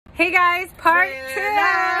Hey guys, part We're two.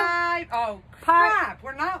 live. Oh crap,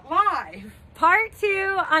 we're not live. Part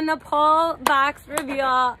two on the POL box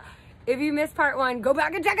reveal. If you missed part one, go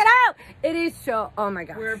back and check it out. It is so, oh my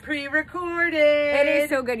gosh. We're pre-recorded. It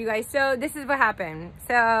is so good, you guys. So this is what happened.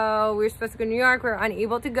 So we were supposed to go to New York. We were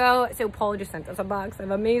unable to go. So POL just sent us a box of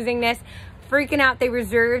amazingness. Freaking out. They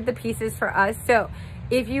reserved the pieces for us. So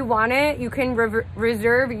if you want it, you can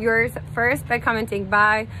reserve yours first by commenting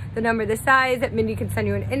by the number, the size. Mindy can send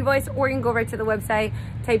you an invoice, or you can go right to the website,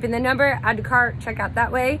 type in the number, add to cart, check out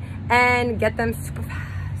that way, and get them super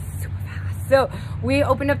fast. So we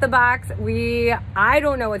opened up the box. I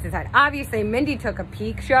don't know what's inside. Obviously, Mindy took a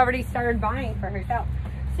peek. She already started buying for herself.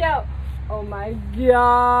 So, oh my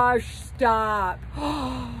gosh, stop.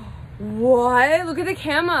 What? Look at the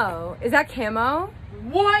camo. Is that camo?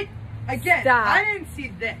 What? Again, Stop. I didn't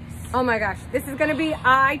see this. Oh my gosh, this is gonna be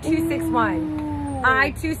I-261.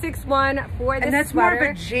 I-261 for the And that's sweater. more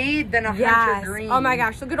of a jade than a Yes. hunter green. Oh my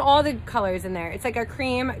gosh, look at all the colors in there. It's like a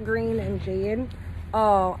cream, green, and jade.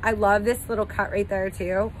 Oh, I love this little cut right there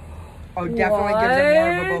too. Oh, definitely gives it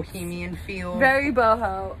more of a What? bohemian feel. Very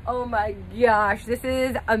boho. Oh my gosh, this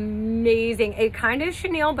is amazing. It kind of is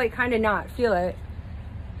chenille, but kind of not. Feel it.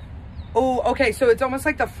 Oh, okay, so it's almost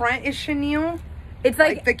like the front is chenille. It's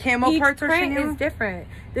like the camo each parts are print chenille? is different.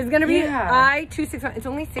 There's gonna be Yeah. I-261. It's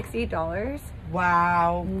only $68.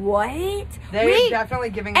 Wow. What? They're Wait,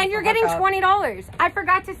 definitely giving us and you're the getting hookup. $20. I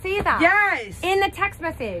forgot to say that. Yes. In the text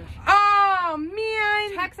message. Oh,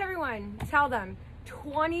 man. Text everyone. Tell them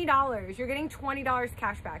 $20. You're getting $20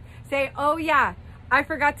 cash back. Say, oh yeah, I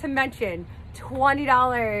forgot to mention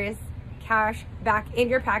 $20 cash back in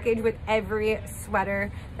your package with every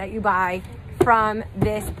sweater that you buy from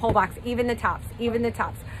this POL box, even the tops.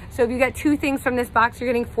 So if you get two things from this box, you're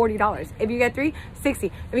getting $40. If you get three,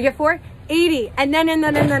 $60. If you get four, $80. And then.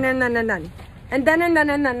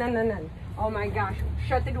 Oh my gosh,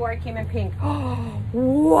 shut the door, it came in pink.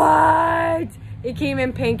 What? It came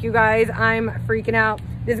in pink, you guys. I'm freaking out.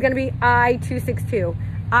 This is gonna be I-262.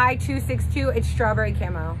 I-262, it's strawberry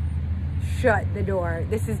camo. Shut the door.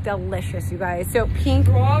 This is delicious, you guys. So pink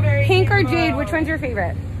or jade, which one's your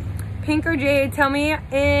favorite? Pink or jade? Tell me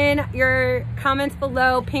in your comments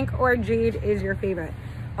below, pink or jade is your favorite.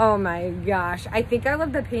 Oh my gosh. I think I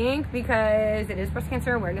love the pink because it is Breast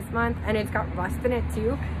Cancer Awareness Month and it's got rust in it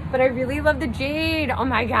too. But I really love the jade. Oh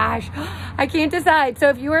my gosh. I can't decide. So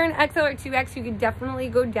if you are an XL or 2X, you could definitely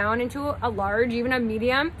go down into a large, even a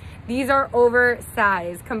medium. These are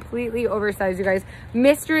oversized, completely oversized, you guys.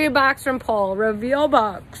 Mystery box from POL, reveal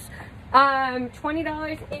box.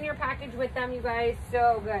 $20 in your package with them, you guys.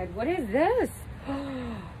 So good. What is this?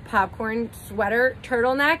 Popcorn sweater,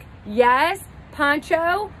 turtleneck. Yes.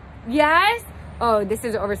 Poncho. Yes. Oh, this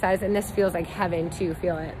is oversized and this feels like heaven too.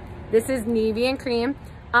 Feel it. This is navy and cream.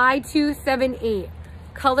 I-278.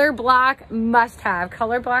 Color block, must have.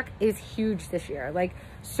 Color block is huge this year. Like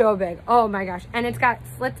so big. Oh my gosh. And it's got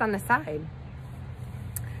slits on the side.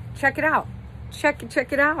 Check it out. Check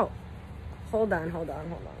it out. Hold on.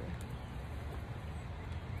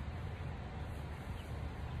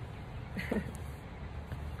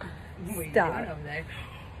 Stop.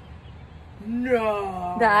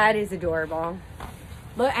 No. That is adorable.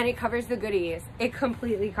 Look, and it covers the goodies. It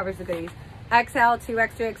completely covers the goodies. XL, 2X,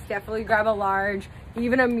 2X, definitely grab a large,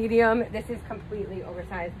 even a medium. This is completely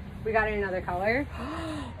oversized. We got another color.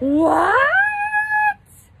 What?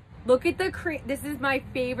 Look at the cream. This is my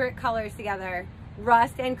favorite colors together.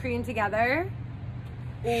 Rust and cream together.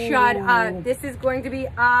 Ooh. Shut up. This is going to be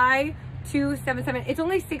I-277. It's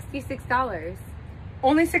only $66.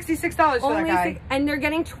 Only $66 for that guy. And they're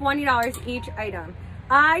getting $20 each item.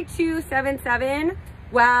 I-277.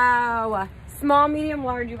 Wow. Small, medium,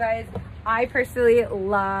 large, you guys. I personally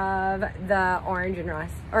love the orange and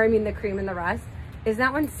rust. Or I mean the cream and the rust. Isn't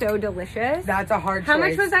that one so delicious? That's a hard choice. How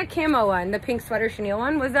much was that camo one? The pink sweater chenille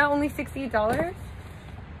one? Was that only $68?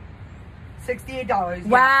 $68. Yeah.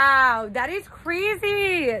 Wow. That is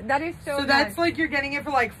crazy. That is so So that's like you're getting it for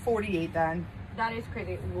like $48 then. That is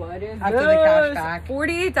crazy. What is after the cash back?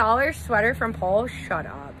 $48 sweater from POL. Shut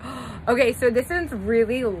up. Okay, so this one's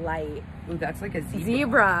really light. Ooh, that's like a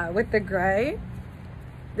Zebra with the gray.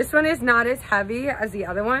 This one is not as heavy as the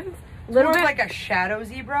other ones. It's more like a shadow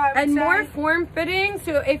zebra, I would and say. more form-fitting.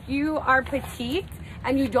 So if you are petite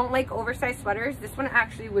and you don't like oversized sweaters, this one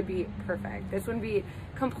actually would be perfect. This would be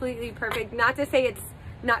completely perfect. Not to say it's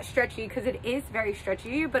not stretchy, because it is very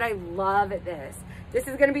stretchy, but I love this. This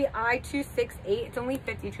is going to be I-268. It's only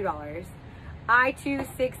 $52.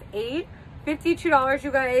 I-268, $52,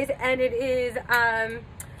 you guys, and it is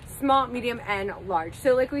small, medium, and large.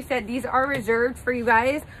 So like we said, these are reserved for you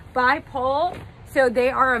guys by POL. So they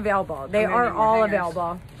are available. They I'm gonna are need more all hangers.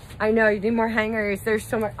 available. I know, you need more hangers. There's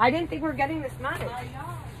so much. I didn't think we were getting this much.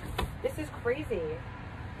 This is crazy.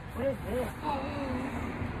 What is this?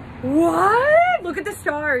 What? Look at the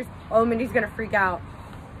stars. Oh, Mindy's gonna freak out.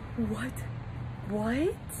 What?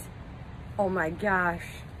 What? Oh my gosh.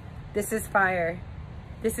 This is fire.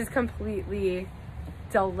 This is completely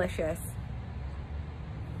delicious.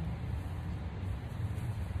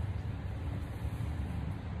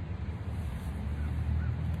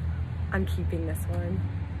 I'm keeping this one.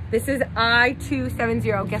 This is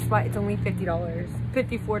I270. Guess what? It's only $50.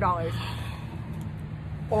 $54.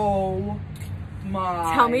 Oh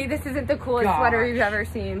my. Tell me this isn't the coolest sweater you've ever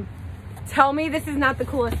seen. Tell me this is not the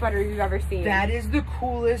coolest sweater you've ever seen. That is the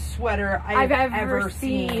coolest sweater I've ever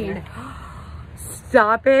seen.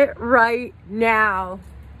 Stop it right now.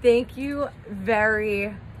 Thank you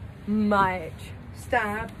very much.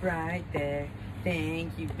 Stop right there.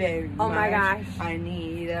 Thank you very much. Oh my gosh. I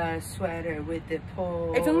need a sweater with the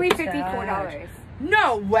POL. It's only $54. touch.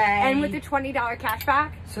 No way. And with the $20 cash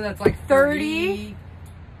back. So that's like 30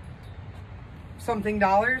 something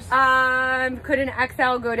dollars? Could an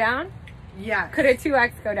XL go down? Yes. Could a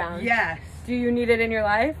 2X go down? Yes. Do you need it in your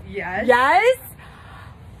life? Yes. Yes?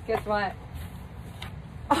 Guess what?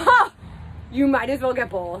 Oh, you might as well get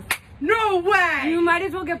both. No way. You might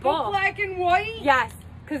as well get The both. black and white? Yes,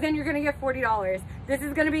 because then you're going to get $40. This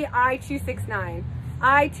is going to be I269.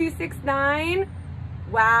 I269.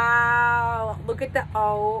 Wow. Look at the,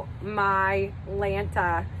 oh my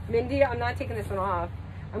Lanta. Mindy, I'm not taking this one off.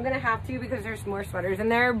 I'm going to have to because there's more sweaters in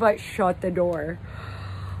there, but shut the door.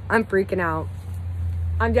 I'm freaking out.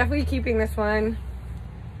 I'm definitely keeping this one.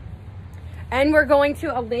 And we're going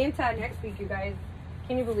to Atlanta next week, you guys.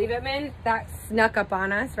 Can you believe it, Min? That snuck up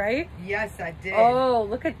on us, right? Yes, I did. Oh,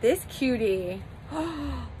 look at this cutie.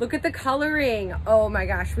 Look at the coloring. Oh my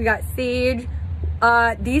gosh, we got sage.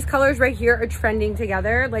 These colors right here are trending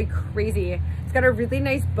together like crazy. It's got a really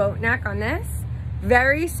nice boat neck on this.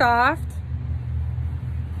 Very soft.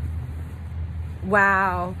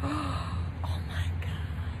 Wow. Oh my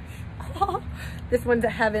gosh. This one's a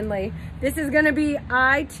heavenly. This is gonna be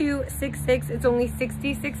I266. It's only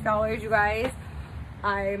 $66, you guys.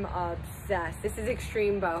 I'm obsessed. This is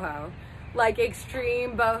extreme boho. Like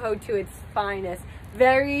extreme boho to its finest.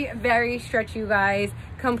 Very, very stretchy, you guys.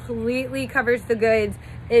 Completely covers the goods.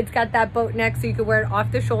 It's got that boat neck so you can wear it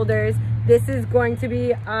off the shoulders. This is going to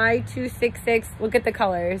be I266. Look at the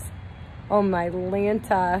colors. Oh my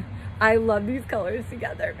Lanta. I love these colors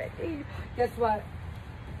together, baby. Guess what?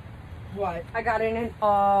 What? I got it in,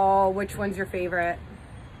 oh, which one's your favorite?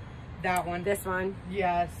 That one. This one.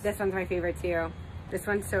 Yes. This one's my favorite too. This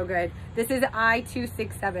one's so good. This is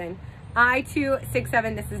I267.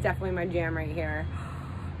 I267, this is definitely my jam right here.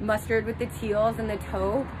 Mustard with the teals and the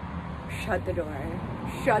taupe. Shut the door.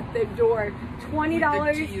 Shut the door.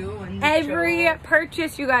 $20 every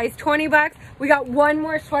purchase, you guys. 20 bucks. We got one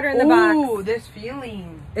more sweater in the box. Ooh, this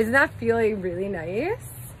feeling. Isn't that feeling really nice?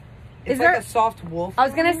 It's Is like there a soft wool. I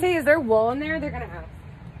was gonna say, is there wool in there? They're gonna ask.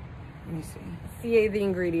 Let me see. See the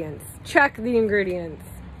ingredients. Check the ingredients.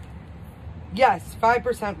 Yes,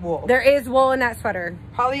 5% wool. There is wool in that sweater.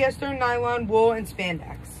 Polyester, nylon, wool, and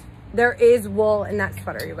spandex. There is wool in that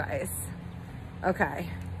sweater, you guys. Okay.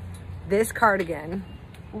 This cardigan.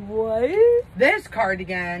 What? This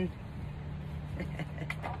cardigan.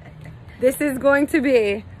 This is going to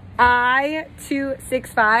be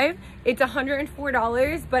I265. It's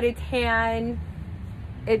 $104, but it's hand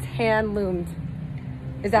loomed.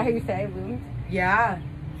 Is that how you say loomed? Yeah.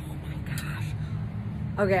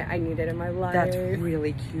 Okay, I need it in my life. That's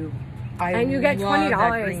really cute. And you get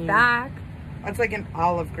 $20 back. That's like an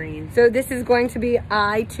olive green. So this is going to be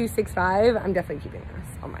I265. I'm definitely keeping this.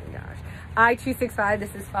 Oh my gosh. I265,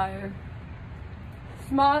 this is fire.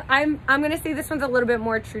 Small, I'm gonna say this one's a little bit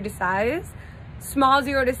more true to size. Small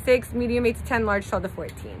 0 to 6, medium 8 to 10, large 12 to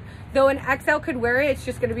 14. Though an XL could wear it, it's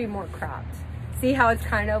just gonna be more cropped. See how it's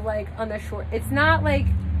kind of like on the short, it's not like,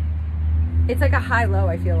 it's like a high-low,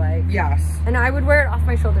 I feel like. Yes. And I would wear it off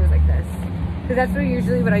my shoulders like this. Because that's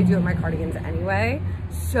usually what I do with my cardigans anyway.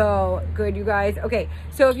 So good, you guys. Okay,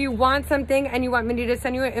 so if you want something and you want Mindy to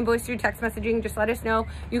send you an invoice through text messaging, just let us know.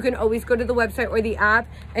 You can always go to the website or the app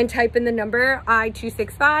and type in the number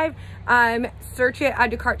I265. Search it,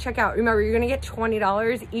 add to cart, check out. Remember, you're gonna get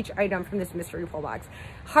 $20 each item from this mystery POL box.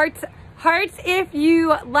 Hearts if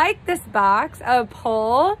you like this box of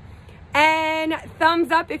POL. And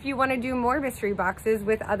thumbs up if you want to do more mystery boxes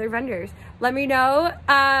with other vendors. Let me know.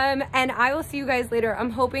 And I will see you guys later.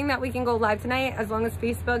 I'm hoping that we can go live tonight as long as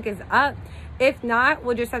Facebook is up. If not,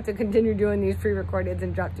 we'll just have to continue doing these pre-recordeds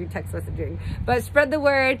and drop through text messaging. But spread the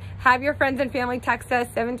word. Have your friends and family text us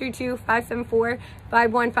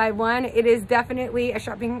 732-574-5151. It is definitely a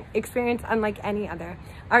shopping experience unlike any other.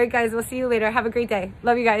 All right, guys, we'll see you later. Have a great day.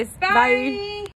 Love you guys. Bye.